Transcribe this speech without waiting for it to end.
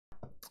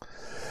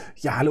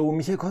Ja, hallo,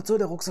 Michael Kotzo,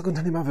 der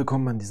Rucksackunternehmer.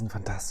 Willkommen an diesem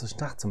fantastischen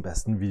Tag zum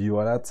besten Video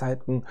aller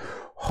Zeiten.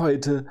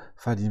 Heute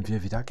verdienen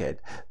wir wieder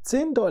Geld.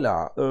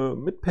 $10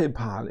 mit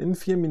PayPal in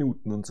 4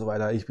 Minuten und so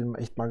weiter. Ich bin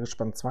echt mal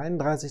gespannt.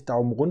 32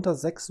 Daumen runter,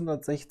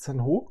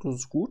 616 hoch, das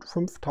ist gut.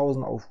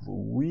 5000 auf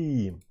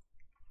Wii.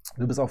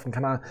 Du bist auf dem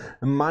Kanal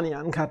Money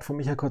Uncut von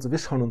Michael Kotzo. Wir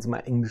schauen uns mal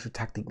englische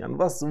Taktiken an.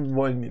 Was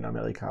wollen die in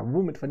Amerika?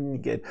 Womit verdienen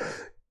die Geld?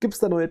 Gibt es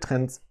da neue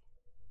Trends?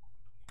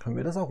 Können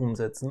wir das auch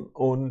umsetzen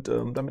und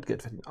damit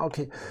Geld verdienen.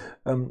 Okay,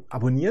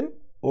 abonnieren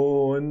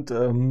und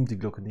die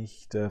Glocke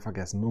nicht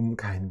vergessen, um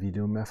kein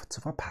Video mehr zu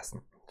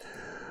verpassen.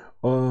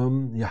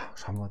 Ja,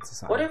 schauen wir uns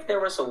das an. What if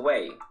there was a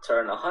way to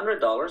earn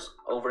 $100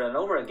 over and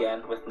over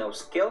again with no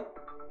skill,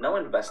 no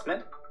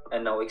investment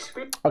and no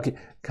experience? Okay,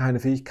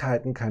 keine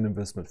Fähigkeiten, kein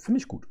Investment. Finde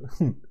ich gut.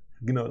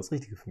 Genau das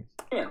Richtige für mich.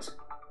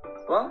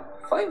 Well,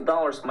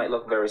 $5 might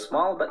look very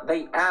small, but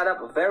they add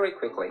up very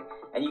quickly,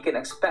 and you can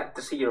expect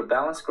to see your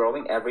balance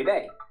growing every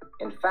day.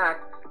 In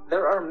fact,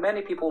 there are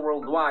many people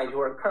worldwide who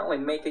are currently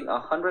making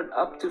 $100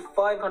 up to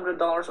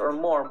 $500 or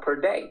more per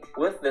day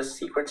with this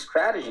secret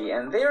strategy,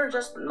 and they are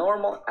just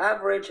normal,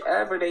 average,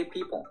 everyday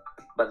people.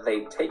 But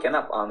they've taken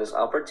up on this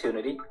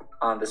opportunity,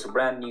 on this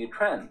brand new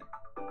trend.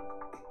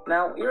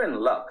 Now, you're in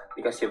luck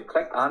because you've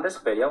clicked on this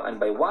video, and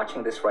by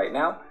watching this right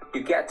now,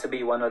 you get to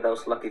be one of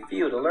those lucky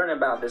few to learn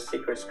about this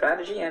secret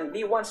strategy and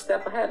be one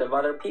step ahead of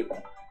other people.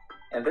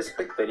 In this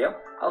quick video,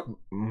 I'll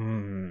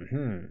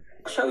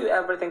show you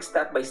everything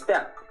step by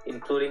step,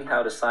 including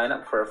how to sign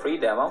up for a free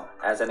demo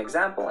as an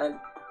example and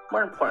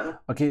more important.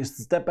 Okay,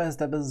 Step by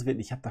Step ist es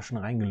wirklich. Ich habe da schon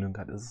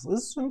reingelünkert. Es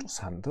ist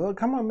interessant. Da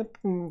kann man mit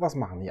was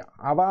machen, ja.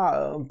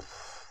 Aber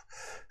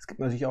es gibt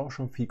natürlich auch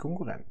schon viel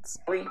Konkurrenz.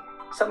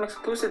 Some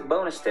exclusive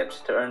bonus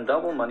tips to earn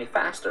double money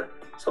faster,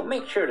 so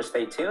make sure to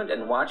stay tuned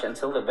and watch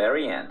until the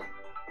very end.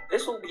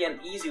 This will be an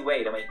easy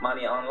way to make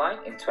money online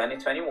in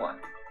 2021.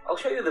 I'll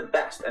show you the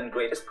best and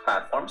greatest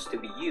platforms to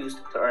be used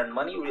to earn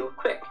money real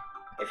quick.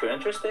 If you're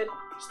interested,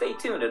 stay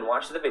tuned and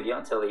watch the video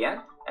until the end.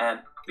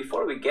 And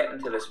before we get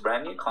into this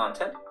brand new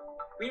content,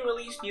 we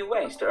release new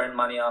ways to earn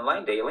money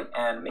online daily,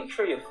 and make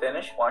sure you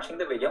finish watching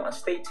the video and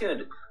stay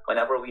tuned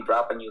whenever we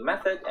drop a new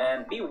method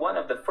and be one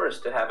of the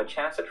first to have a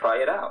chance to try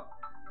it out.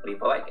 Leave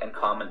a like and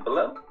comment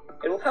below.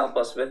 It will help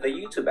us with the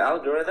YouTube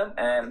algorithm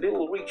and we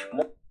will reach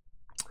more.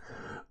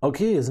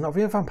 Okay, es sind auf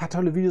jeden Fall ein paar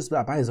tolle Videos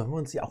dabei. Sollen wir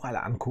uns die auch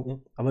alle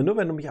angucken? Aber nur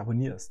wenn du mich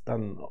abonnierst,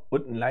 dann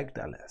und ein Like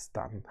da lässt,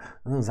 dann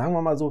sagen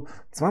wir mal so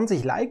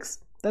 20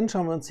 Likes, dann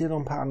schauen wir uns hier noch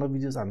ein paar andere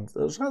Videos an.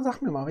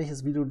 Sag mir mal,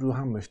 welches Video du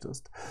haben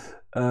möchtest.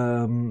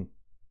 Ja,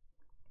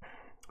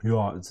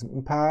 es sind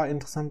ein paar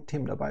interessante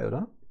Themen dabei,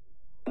 oder?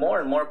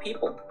 More and more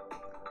people.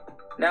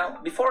 Now,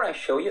 before I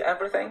show you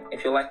everything,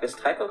 if you like this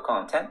type of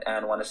content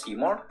and want to see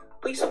more,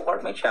 please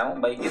support my channel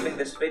by giving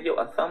this video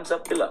a thumbs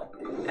up below.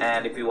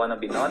 And if you want to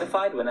be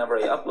notified whenever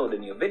I upload a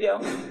new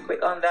video,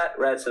 click on that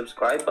red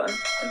subscribe button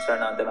and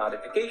turn on the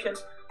notifications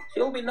so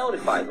you'll be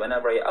notified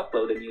whenever I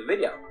upload a new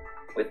video.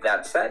 With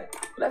that said,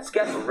 let's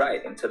get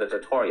right into the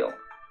tutorial.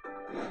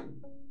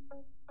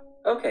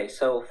 Okay,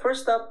 so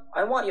first up,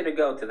 I want you to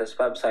go to this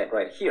website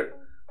right here.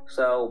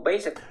 So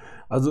basically...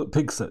 Also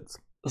Pixels.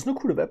 Das ist eine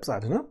coole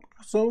Webseite, ne?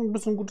 So ein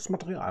bisschen gutes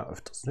Material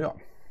öfters, ja.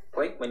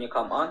 When you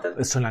come onto...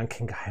 Ist schon lange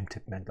kein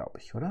Geheimtipp mehr, glaube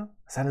ich, oder?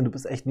 Es sei denn, du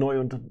bist echt neu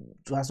und du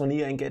hast noch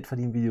nie ein Geld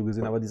verdient Video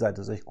gesehen, aber die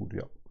Seite ist echt gut,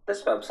 ja.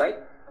 This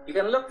website, you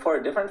can look for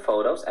different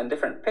photos and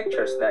different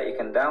pictures that you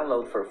can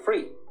download for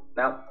free.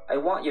 Now, I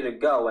want you to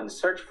go and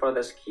search for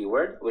this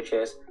keyword, which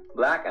is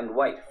black and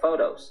white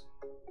photos.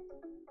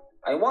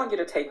 I want you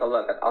to take a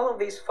look at all of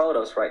these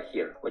photos right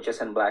here, which is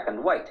in black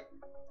and white.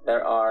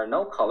 There are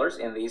no colors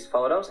in these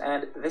photos,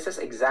 and this is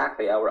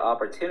exactly our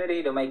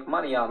opportunity to make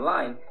money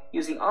online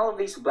using all of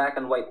these black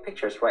and white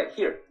pictures right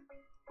here.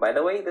 By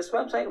the way, this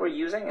website we're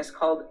using is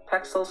called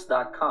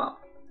kostenloses.com.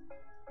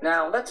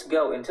 Now let's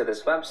go into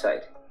this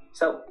website.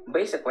 So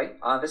basically,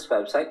 on this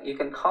website, you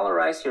can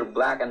colorize your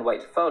black and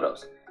white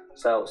photos.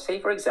 So say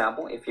for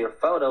example, if your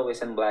photo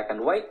is in black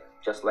and white,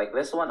 just like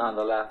this one on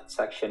the left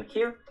section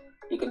here,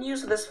 you can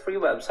use this free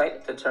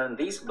website to turn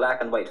these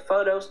black and white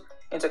photos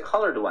into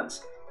colored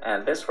ones.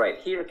 And this right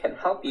here can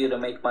help you to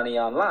make money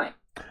online.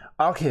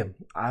 Okay,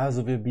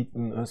 also wir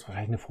bieten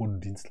wahrscheinlich eine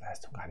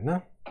Fotodienstleistung an,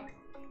 ne?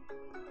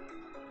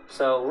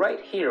 So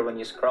right here, when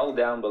you scroll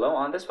down below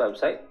on this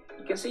website,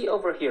 you can see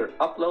over here,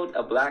 upload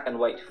a black and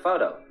white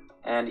photo.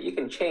 And you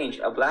can change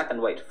a black and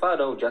white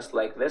photo just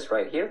like this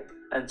right here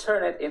and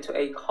turn it into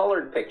a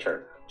colored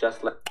picture,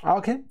 just like...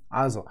 Okay,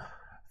 also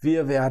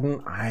wir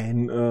werden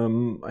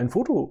eine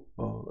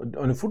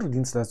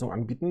Fotodienstleistung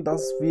anbieten,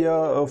 dass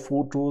wir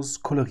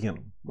Fotos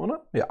kolorieren,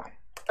 oder? Ja.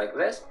 Like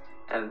this,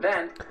 and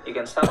then you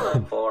can sell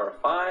them for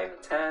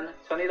 $5, $10,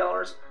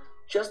 $20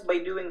 just by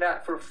doing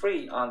that for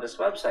free on this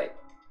website.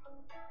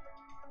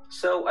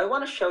 So I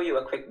want to show you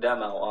a quick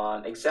demo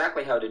on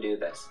exactly how to do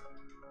this.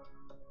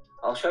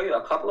 I'll show you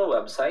a couple of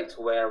websites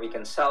where we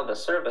can sell the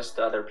service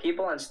to other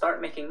people and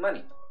start making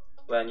money.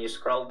 When you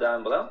scroll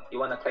down below, you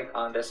want to click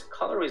on this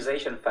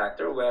colorization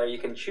factor where you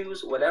can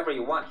choose whatever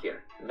you want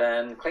here.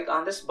 Then click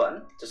on this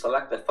button to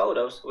select the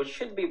photos, which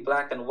should be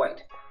black and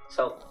white.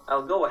 So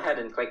I'll go ahead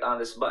and click on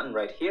this button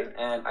right here,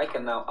 and I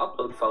can now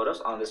upload photos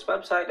on this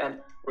website.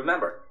 And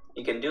remember,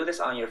 you can do this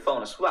on your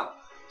phone as well.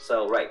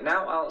 So right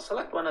now I'll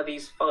select one of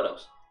these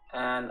photos,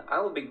 and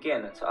I'll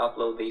begin to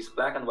upload these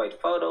black and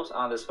white photos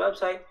on this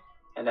website.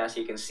 And as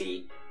you can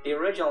see, the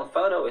original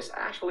photo is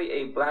actually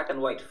a black and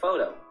white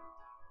photo.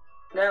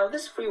 Now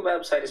this free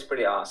website is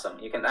pretty awesome.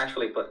 You can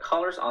actually put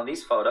colors on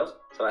these photos.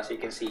 So as you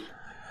can see.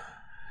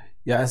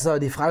 Ja, es ist aber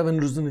die Frage, wenn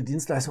du so eine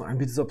Dienstleistung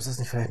anbietest, ob du das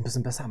nicht vielleicht ein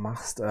bisschen besser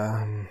machst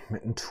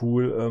mit einem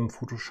Tool,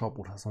 Photoshop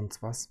oder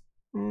sonst was.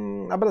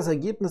 Aber das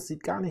Ergebnis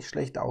sieht gar nicht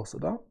schlecht aus,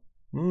 oder?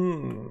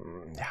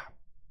 Ja,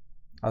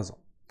 also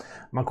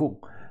mal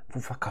gucken. Wo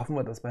verkaufen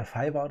wir das, bei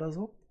Fiverr oder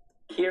so?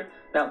 Here,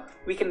 now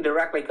we can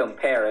directly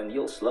compare, and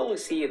you'll slowly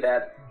see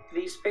that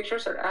these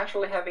pictures are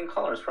actually having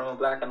colors from a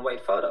black and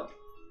white photo.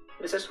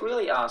 This is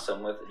really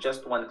awesome. With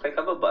just one click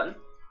of a button,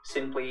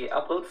 simply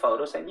upload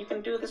photos, and you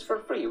can do this for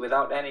free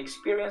without any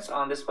experience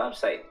on this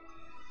website.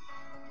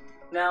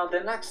 Now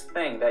the next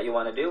thing that you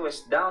want to do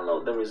is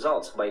download the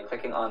results by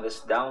clicking on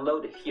this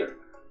download here.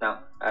 Now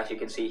as you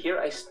can see here,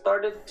 I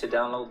started to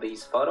download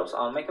these photos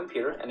on my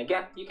computer, and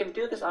again, you can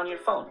do this on your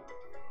phone.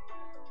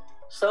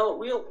 So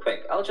real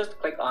quick, I'll just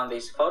click on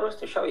these photos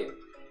to show you.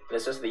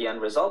 This is the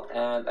end result,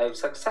 and I've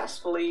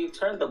successfully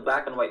turned the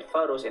black and white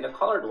photos into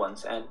colored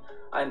ones, and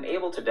I'm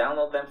able to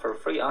download them for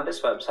free on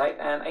this website,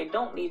 and I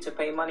don't need to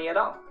pay money at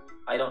all.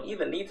 I don't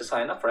even need to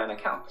sign up for an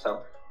account.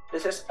 So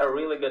this is a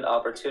really good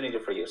opportunity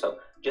for you. So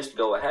just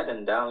go ahead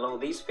and download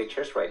these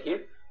pictures right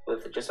here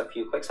with just a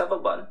few clicks of a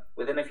button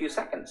within a few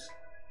seconds.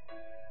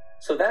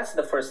 So that's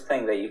the first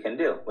thing that you can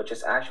do, which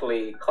is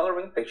actually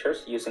coloring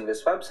pictures using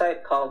this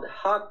website called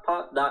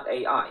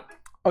hotpot.ai.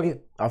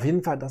 Okay, auf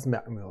jeden Fall, das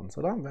merken wir uns,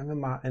 oder? Wenn wir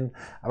mal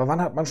aber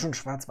wann hat man schon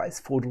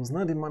Schwarz-Weiß-Fotos,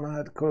 ne, die man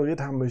halt koloriert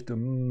haben möchte?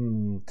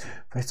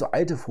 Vielleicht so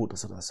alte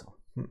Fotos oder so.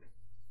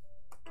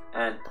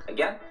 And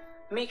again,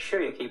 make sure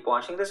you keep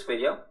watching this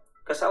video,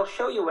 because I'll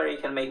show you where you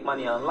can make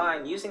money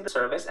online using the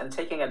service and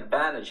taking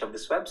advantage of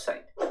this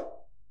website.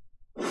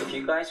 If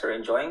you guys are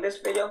enjoying this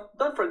video,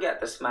 don't forget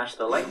to smash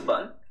the like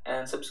button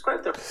and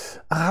subscribe to...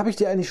 Ach, habe ich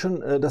dir eigentlich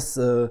schon, wenn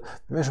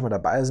wir schon mal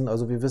dabei sind,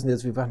 also wir wissen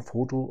jetzt, wie wir ein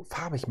Foto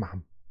farbig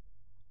machen.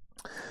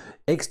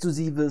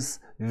 Exklusives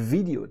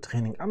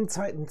Videotraining am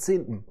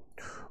 2.10.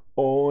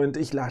 Und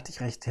ich lade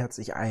dich recht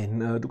herzlich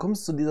ein. Du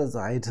kommst zu dieser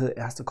Seite,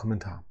 erster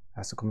Kommentar.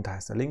 Erster Kommentar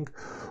ist der Link.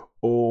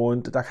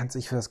 Und da kannst du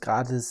dich für das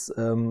gratis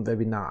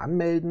Webinar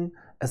anmelden.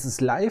 Es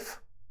ist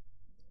live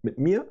mit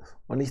mir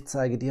und ich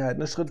zeige dir halt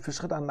eine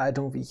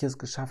Schritt-für-Schritt-Anleitung, wie ich es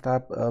geschafft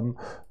habe,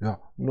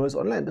 ja, ein neues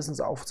Online-Business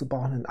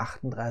aufzubauen, in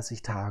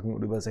 38 Tagen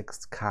und über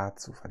 6.000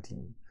 zu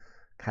verdienen.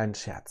 Kein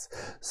Scherz.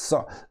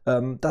 So,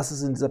 das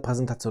ist in dieser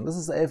Präsentation. Es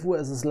ist 11 Uhr,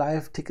 es ist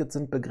live, Tickets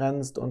sind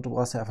begrenzt und du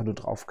brauchst ja einfach nur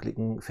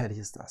draufklicken, fertig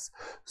ist das.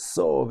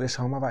 So, wir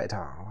schauen mal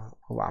weiter.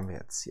 Wo waren wir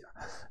jetzt hier?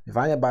 Wir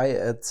waren ja bei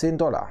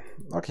 $10.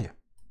 Okay.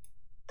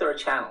 To our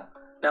channel.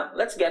 Now,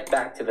 let's get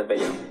back to the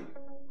video.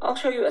 I'll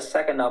show you a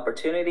second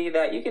opportunity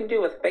that you can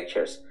do with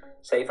pictures.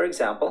 Say, for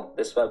example,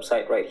 this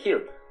website right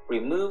here,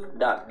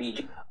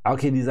 remove.bg.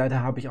 Okay, die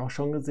Seite habe ich auch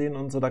schon gesehen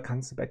und so, da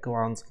kannst du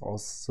Backgrounds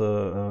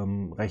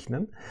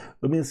rausrechnen.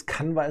 Übrigens,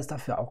 Canva ist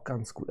dafür auch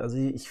ganz gut. Also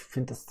ich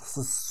finde, das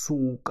ist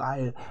so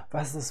geil,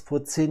 was das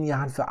vor 10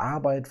 Jahren für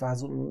Arbeit war,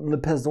 so eine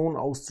Person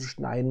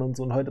auszuschneiden und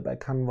so. Und heute bei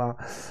Canva,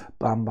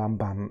 bam, bam,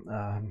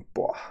 bam,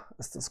 boah,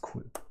 ist das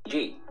cool.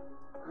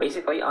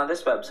 Basically, on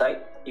this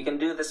website, you can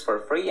do this for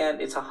free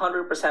and it's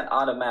 100%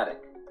 automatic.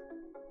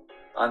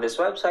 On this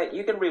website,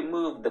 you can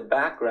remove the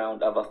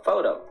background of a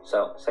photo.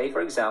 So, say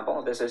for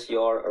example, this is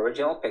your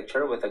original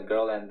picture with a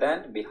girl and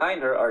then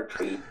behind her are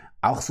trees.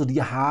 Auch so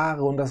die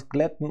Haare und das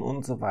Glätten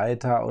und so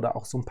weiter oder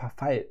auch so ein paar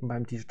Falten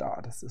beim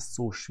T-Shirt. Das ist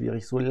so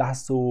schwierig. So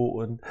Lasso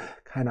und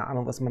keine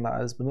Ahnung, was man da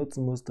alles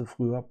benutzen musste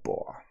früher.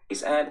 Boah.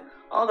 And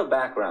all the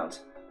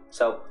backgrounds.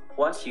 So,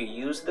 once you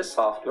use the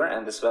software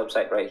and this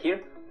website right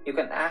here, you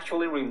can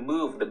actually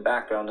remove the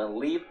background and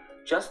leave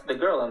just the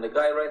girl and the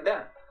guy right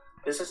there.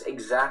 This is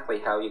exactly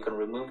how you can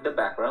remove the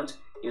backgrounds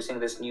using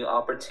this new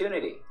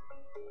opportunity.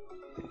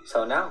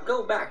 So now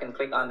go back and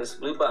click on this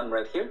blue button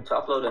right here to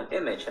upload an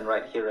image, and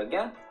right here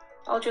again,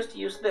 I'll just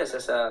use this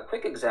as a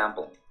quick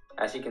example.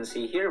 As you can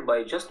see here,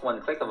 by just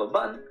one click of a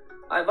button,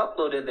 I've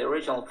uploaded the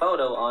original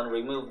photo on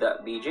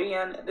remove.bg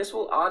and this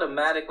will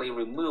automatically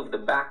remove the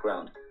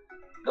background.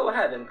 Go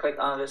ahead and click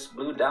on this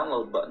blue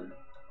download button.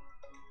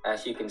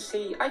 As you can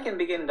see, I can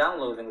begin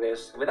downloading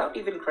this without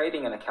even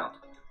creating an account,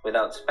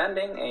 without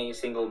spending a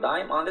single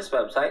dime on this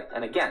website.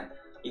 And again,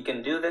 you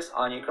can do this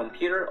on your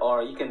computer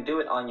or you can do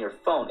it on your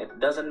phone.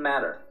 It doesn't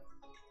matter.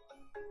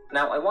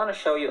 Now, I want to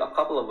show you a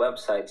couple of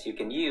websites you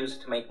can use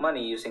to make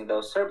money using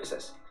those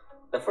services.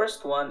 The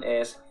first one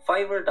is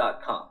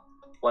Fiverr.com.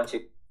 Once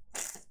you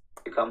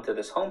come to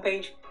this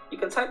homepage, you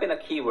can type in a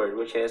keyword,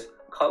 which is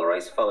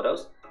colorize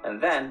photos,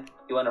 and then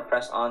you want to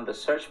press on the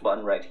search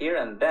button right here,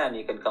 and then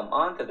you can come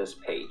on to this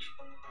page.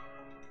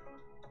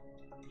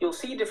 You'll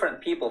see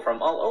different people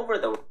from all over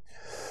the world.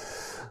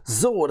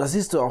 So, das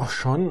siehst du auch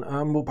schon,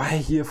 wobei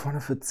hier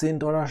vorne für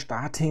 $10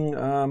 Starting,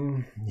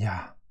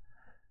 ja,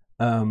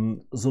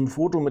 so ein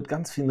Foto mit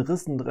ganz vielen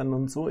Rissen drin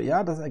und so,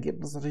 ja, das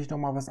Ergebnis ist natürlich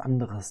nochmal was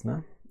anderes,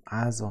 ne?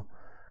 Also,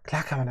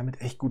 klar kann man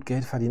damit echt gut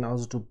Geld verdienen.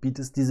 Also du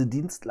bietest diese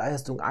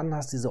Dienstleistung an,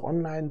 hast diese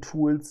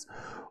Online-Tools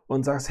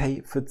und sagst,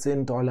 hey, für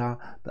 10 Dollar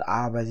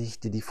bearbeite ich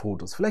dir die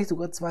Fotos. Vielleicht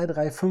sogar 2,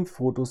 3, 5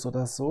 Fotos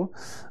oder so.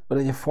 Oder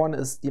hier vorne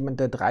ist jemand,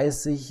 der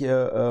 30, ich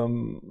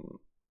will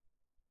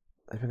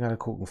gerade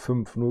gucken,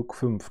 5, nur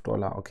 5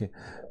 Dollar, okay.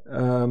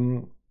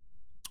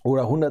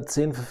 Oder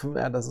 110 für 5,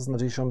 ja, das ist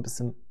natürlich schon ein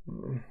bisschen,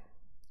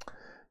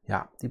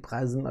 ja, die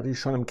Preise sind natürlich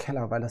schon im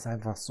Keller, weil das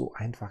einfach so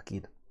einfach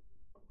geht.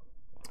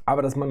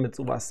 Aber dass man mit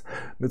sowas,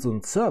 mit so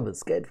einem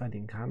Service Geld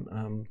verdienen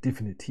kann,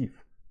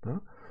 definitiv.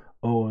 Ne?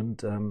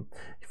 Und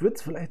ich würde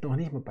es vielleicht noch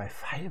nicht mal bei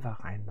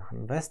Fiverr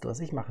reinmachen. Weißt du, was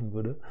ich machen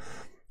würde?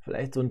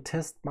 Vielleicht so einen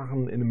Test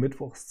machen in einer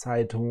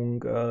Mittwochszeitung,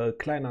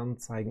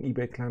 Kleinanzeigen,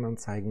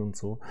 eBay-Kleinanzeigen und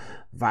so.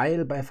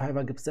 Weil bei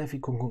Fiverr gibt es sehr viel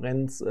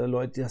Konkurrenz,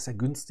 Leute, die das ja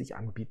günstig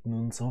anbieten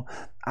und so.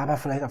 Aber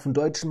vielleicht auf dem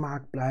deutschen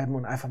Markt bleiben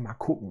und einfach mal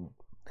gucken.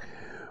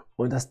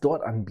 Und das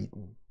dort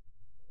anbieten.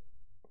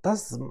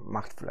 Das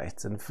macht vielleicht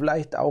Sinn.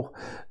 Vielleicht auch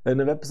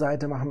eine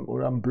Webseite machen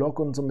oder einen Blog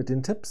und so mit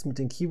den Tipps, mit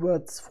den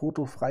Keywords,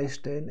 Foto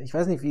freistellen. Ich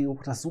weiß nicht, wie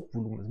hoch das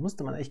Suchvolumen ist.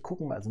 Müsste man echt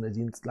gucken bei so einer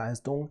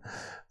Dienstleistung.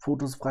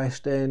 Fotos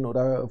freistellen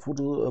oder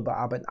Foto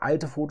bearbeiten,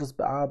 alte Fotos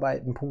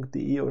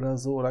bearbeiten.de oder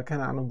so oder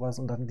keine Ahnung was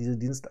und dann diese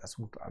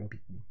Dienstleistung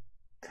anbieten.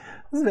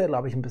 Das wäre,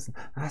 glaube ich, ein bisschen.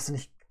 Dann hast du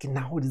nicht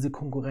genau diese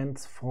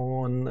Konkurrenz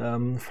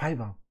von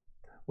Fiverr.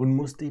 Und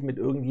musst dich mit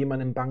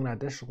irgendjemandem in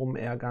Bangladesch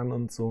rumärgern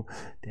und so,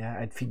 der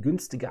halt viel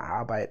günstiger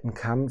arbeiten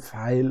kann,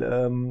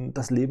 weil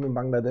das Leben in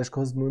Bangladesch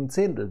kostet nur ein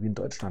Zehntel, wie in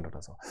Deutschland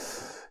oder so.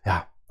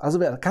 Ja,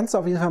 also kannst du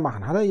auf jeden Fall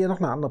machen. Hat er hier noch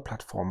eine andere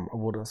Plattform,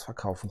 wo du das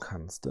verkaufen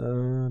kannst?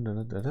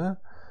 Also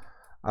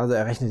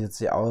er rechnet jetzt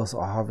hier aus,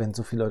 oh, wenn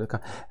so viele Leute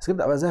kommen. Es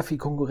gibt aber sehr viel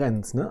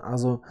Konkurrenz, ne?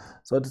 Also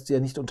solltest du ja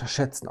nicht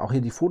unterschätzen. Auch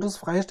hier die Fotos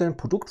freistellen,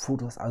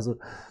 Produktfotos, also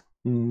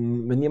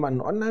wenn jemand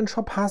einen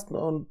Online-Shop hast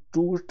und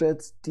du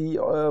stellst die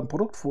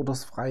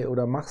Produktfotos frei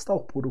oder machst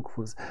auch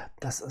Produktfotos,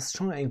 das ist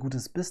schon ein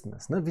gutes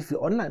Business. Ne? Wie viele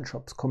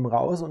Online-Shops kommen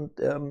raus und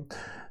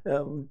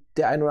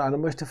der eine oder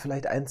andere möchte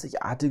vielleicht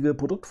einzigartige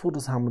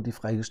Produktfotos haben und die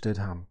freigestellt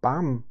haben.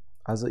 Bam!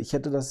 Also ich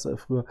hätte das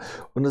früher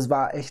und es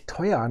war echt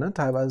teuer, ne?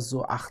 Teilweise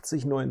so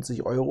 80,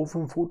 90 Euro für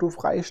ein Foto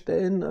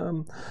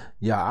freistellen.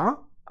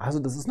 Ja, also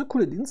das ist eine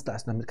coole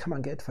Dienstleistung, damit kann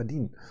man Geld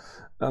verdienen.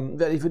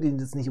 Ich würde ihn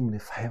jetzt nicht um den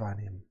Fiverr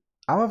nehmen.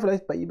 Aber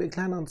vielleicht bei eBay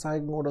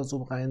Kleinanzeigen oder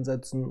so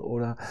reinsetzen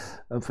oder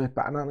vielleicht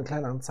bei anderen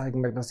Kleinanzeigen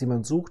merkt, dass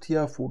jemand sucht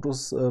hier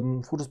Fotos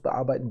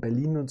bearbeiten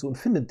Berlin und so und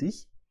findet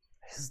dich.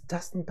 Ist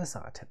das ein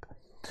besserer Tipp?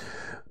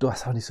 Du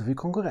hast auch nicht so viel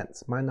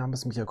Konkurrenz. Mein Name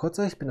ist Michael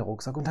Kotzer, ich bin der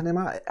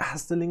Rucksackunternehmer.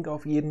 Erster Link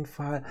auf jeden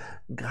Fall,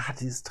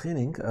 gratis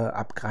Training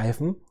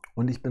abgreifen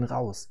und ich bin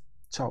raus.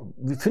 Ciao.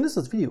 Wie findest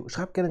du das Video?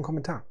 Schreib gerne einen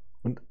Kommentar.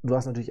 Und du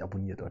hast natürlich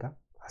abonniert, oder?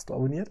 Hast du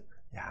abonniert?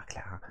 Ja,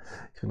 klar.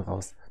 Ich bin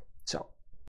raus. Ciao.